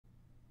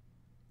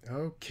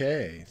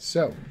Okay,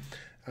 so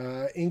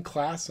in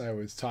class I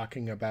was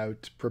talking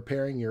about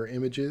preparing your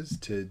images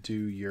to do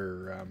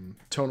your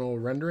tonal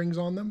renderings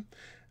on them.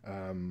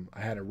 I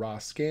had a raw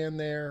scan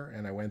there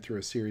and I went through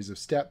a series of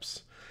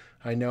steps.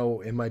 I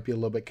know it might be a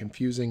little bit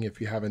confusing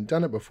if you haven't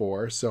done it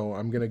before, so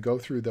I'm going to go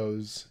through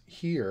those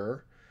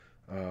here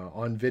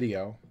on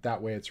video.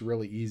 That way it's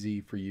really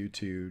easy for you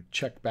to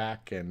check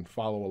back and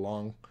follow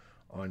along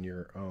on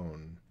your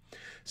own.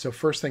 So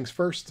first things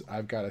first,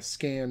 I've got a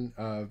scan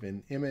of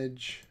an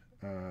image,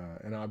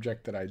 an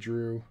object that I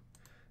drew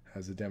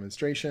as a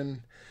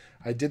demonstration.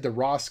 I did the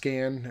raw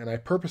scan and I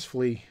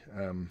purposefully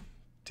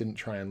didn't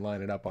try and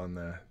line it up on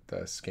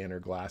the scanner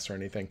glass or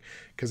anything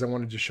because I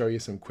wanted to show you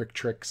some quick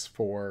tricks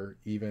for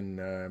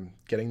even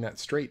getting that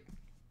straight.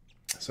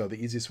 So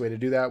the easiest way to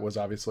do that was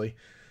obviously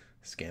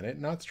scan it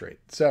not straight.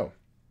 So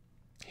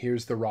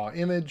here's the raw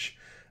image.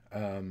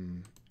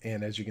 And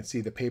as you can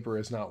see, the paper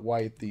is not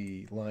white.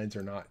 The lines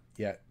are not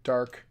yet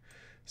dark.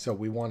 So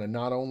we want to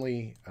not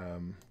only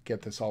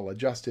get this all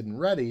adjusted and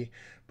ready,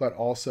 but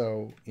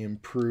also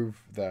improve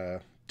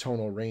the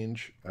tonal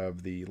range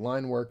of the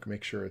line work,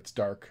 make sure it's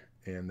dark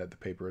and that the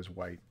paper is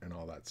white and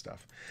all that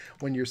stuff.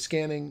 When you're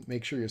scanning,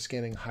 make sure you're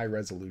scanning high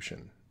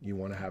resolution. You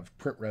want to have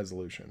print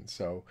resolution.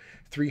 So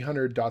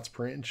 300 dots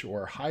per inch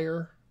or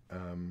higher.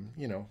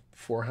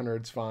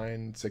 400 is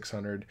fine,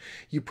 600.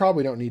 You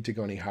probably don't need to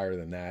go any higher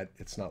than that.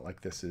 It's not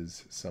like this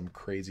is some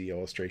crazy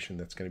illustration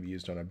that's going to be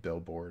used on a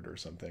billboard or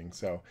something.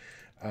 So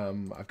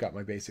I've got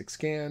my basic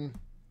scan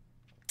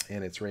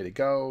and it's ready to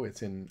go.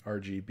 It's in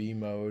RGB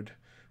mode,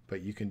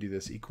 but you can do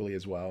this equally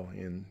as well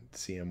in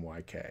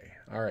CMYK.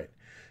 All right.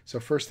 So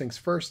first things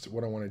first,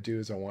 what I want to do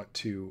is I want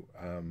to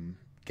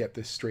get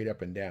this straight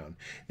up and down.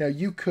 Now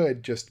you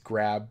could just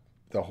grab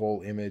the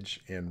whole image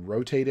and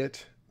rotate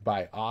it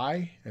by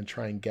eye and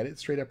try and get it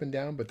straight up and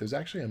down, but there's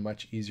actually a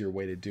much easier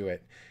way to do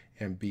it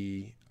and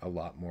be a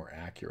lot more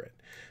accurate.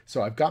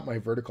 So I've got my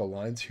vertical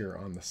lines here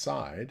on the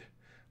side.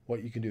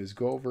 What you can do is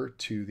go over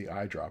to the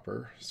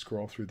eyedropper,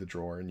 scroll through the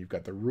drawer, and you've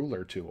got the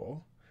ruler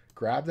tool.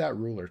 Grab that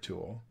ruler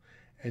tool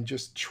and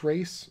just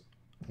trace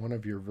one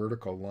of your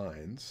vertical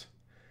lines,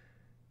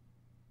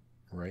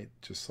 right?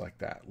 Just like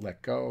that.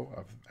 Let go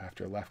of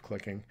after left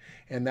clicking,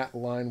 and that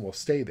line will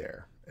stay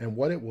there. And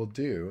what it will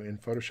do in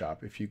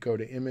Photoshop, if you go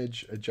to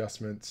image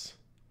adjustments,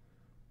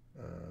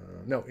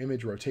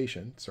 image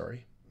rotation,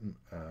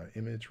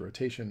 image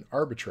rotation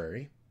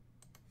arbitrary,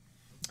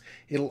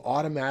 it'll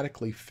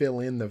automatically fill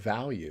in the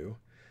value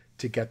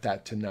to get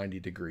that to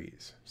 90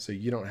 degrees. So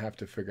you don't have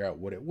to figure out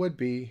what it would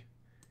be.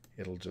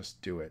 It'll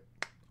just do it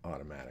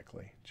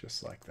automatically,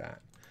 just like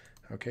that.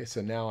 Okay,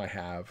 so now I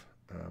have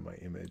my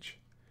image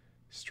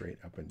straight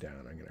up and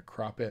down. I'm going to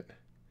crop it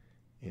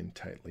in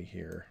tightly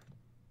here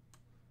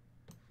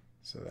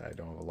so that I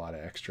don't have a lot of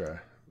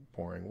extra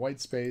boring white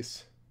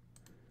space.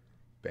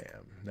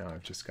 Bam. Now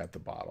I've just got the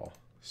bottle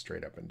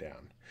straight up and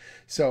down.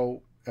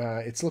 So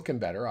it's looking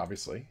better,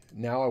 obviously.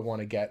 Now I want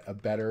to get a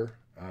better,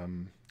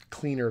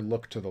 cleaner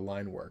look to the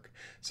line work.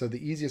 So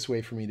the easiest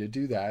way for me to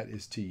do that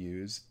is to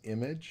use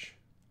Image,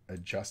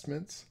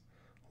 Adjustments,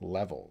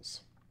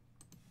 Levels.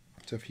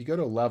 So if you go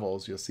to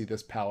Levels, you'll see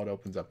this palette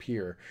opens up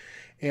here.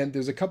 And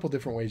there's a couple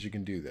different ways you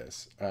can do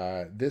this.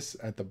 This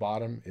at the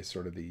bottom is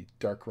sort of the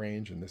dark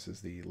range, and this is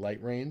the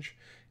light range.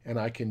 And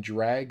I can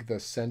drag the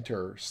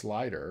center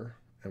slider,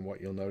 and what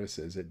you'll notice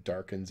is it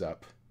darkens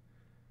up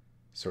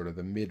sort of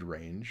the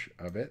mid-range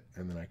of it.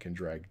 And then I can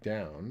drag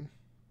down,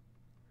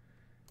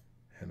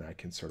 and I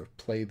can sort of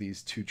play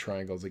these two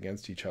triangles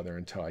against each other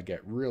until I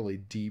get really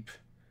deep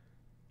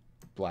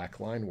black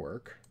line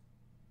work.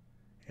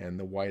 And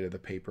the white of the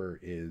paper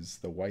is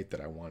the white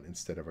that I want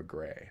instead of a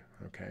gray.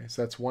 Okay,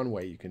 so that's one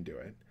way you can do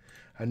it.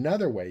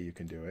 Another way you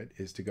can do it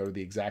is to go to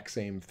the exact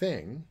same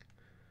thing,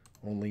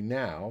 only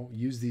now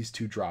use these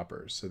two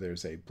droppers. So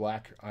there's a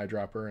black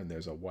eyedropper and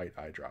there's a white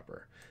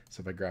eyedropper.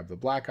 So if I grab the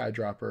black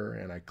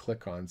eyedropper and I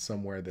click on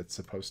somewhere that's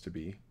supposed to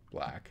be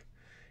black,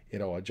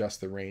 it'll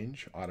adjust the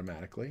range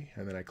automatically.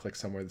 And then I click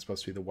somewhere that's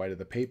supposed to be the white of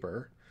the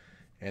paper,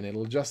 and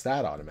it'll adjust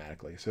that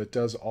automatically. So it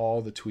does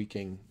all the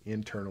tweaking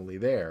internally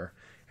there,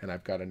 and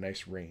I've got a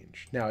nice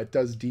range. Now it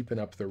does deepen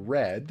up the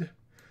red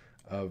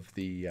of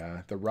the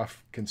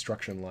rough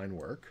construction line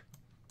work,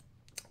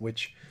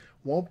 which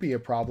won't be a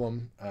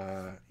problem,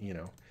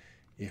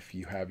 if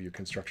you have your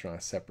construction on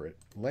a separate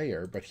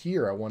layer. But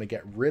here I want to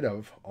get rid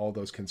of all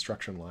those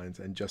construction lines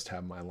and just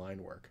have my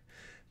line work.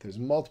 There's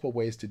multiple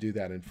ways to do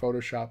that in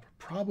Photoshop.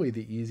 Probably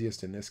the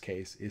easiest in this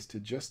case is to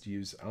just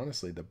use,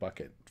 honestly, the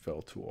bucket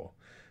fill tool.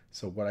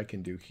 So what I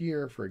can do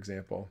here, for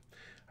example,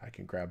 I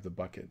can grab the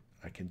bucket.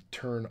 I can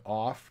turn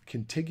off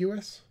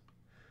contiguous,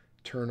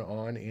 turn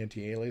on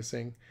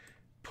anti-aliasing,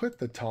 put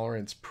the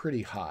tolerance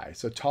pretty high.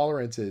 So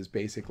tolerance is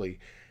basically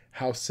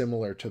how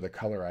similar to the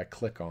color I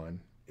click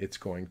on, it's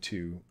going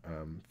to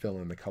fill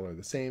in the color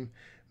the same.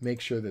 Make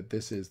sure that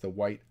this is the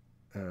white,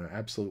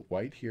 absolute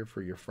white here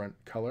for your front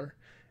color.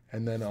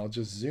 And then I'll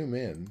just zoom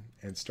in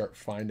and start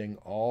finding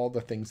all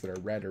the things that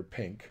are red or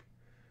pink.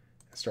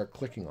 Start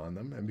clicking on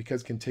them. And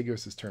because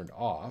contiguous is turned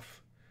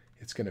off,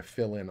 it's going to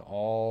fill in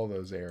all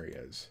those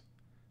areas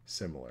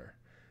similar.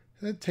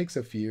 It takes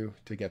a few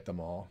to get them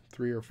all,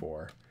 3 or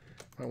 4.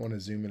 I want to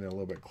zoom in a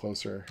little bit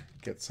closer,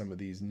 get some of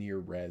these near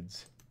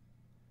reds,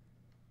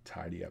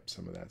 tidy up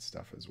some of that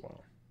stuff as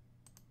well.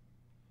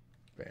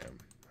 Bam.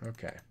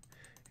 Okay.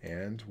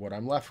 And what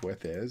I'm left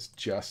with is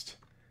just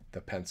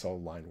the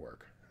pencil line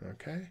work.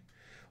 Okay.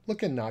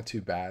 Looking not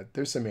too bad.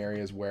 There's some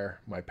areas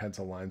where my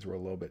pencil lines were a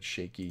little bit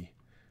shaky,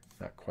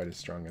 not quite as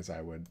strong as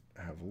I would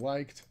have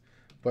liked,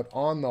 but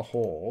on the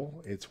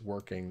whole, it's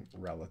working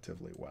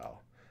relatively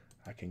well.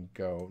 I can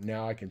go,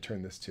 now I can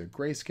turn this to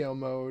grayscale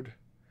mode.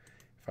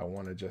 If I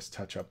want to just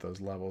touch up those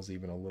levels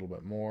even a little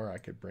bit more, I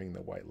could bring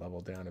the white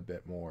level down a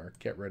bit more,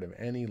 get rid of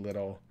any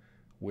little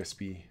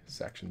wispy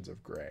sections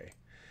of gray.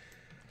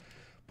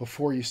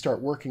 Before you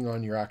start working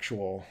on your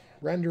actual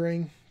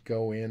rendering,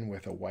 go in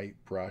with a white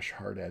brush,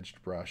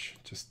 hard-edged brush,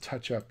 just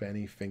touch up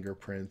any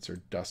fingerprints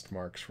or dust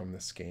marks from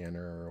the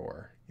scanner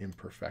or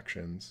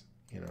imperfections.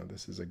 You know,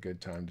 this is a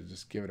good time to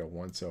just give it a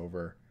once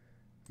over,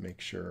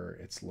 make sure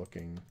it's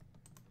looking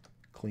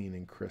clean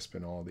and crisp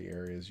in all the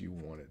areas you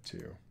want it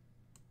to.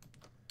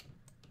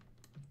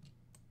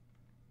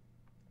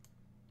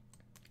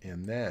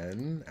 And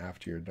then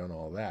after you're done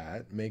all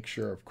that, make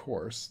sure, of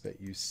course, that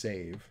you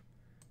save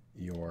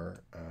your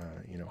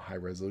high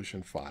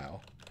resolution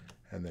file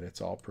and that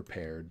it's all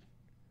prepared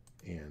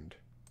and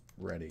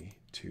ready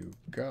to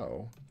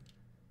go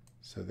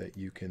so that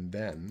you can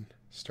then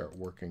start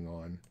working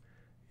on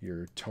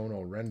your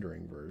tonal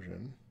rendering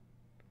version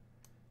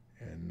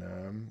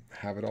and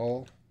have it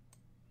all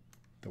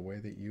the way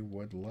that you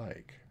would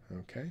like.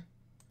 Okay.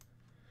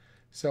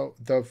 So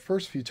the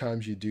first few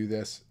times you do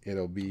this,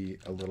 it'll be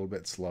a little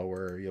bit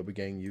slower. You'll be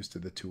getting used to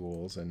the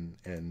tools and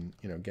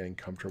getting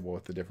comfortable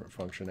with the different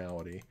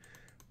functionality.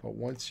 But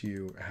once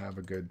you have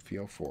a good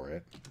feel for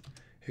it,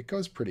 it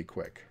goes pretty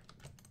quick.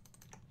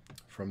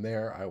 From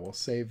there, I will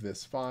save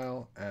this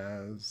file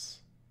as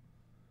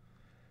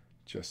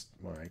just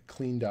my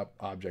cleaned up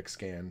object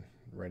scan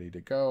ready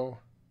to go.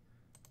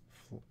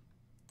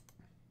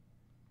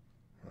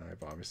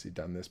 I've obviously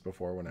done this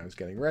before when I was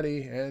getting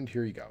ready, and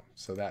here you go.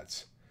 So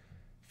that's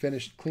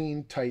finished,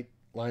 clean, tight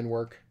line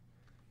work,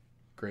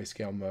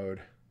 grayscale mode,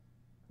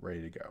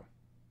 ready to go.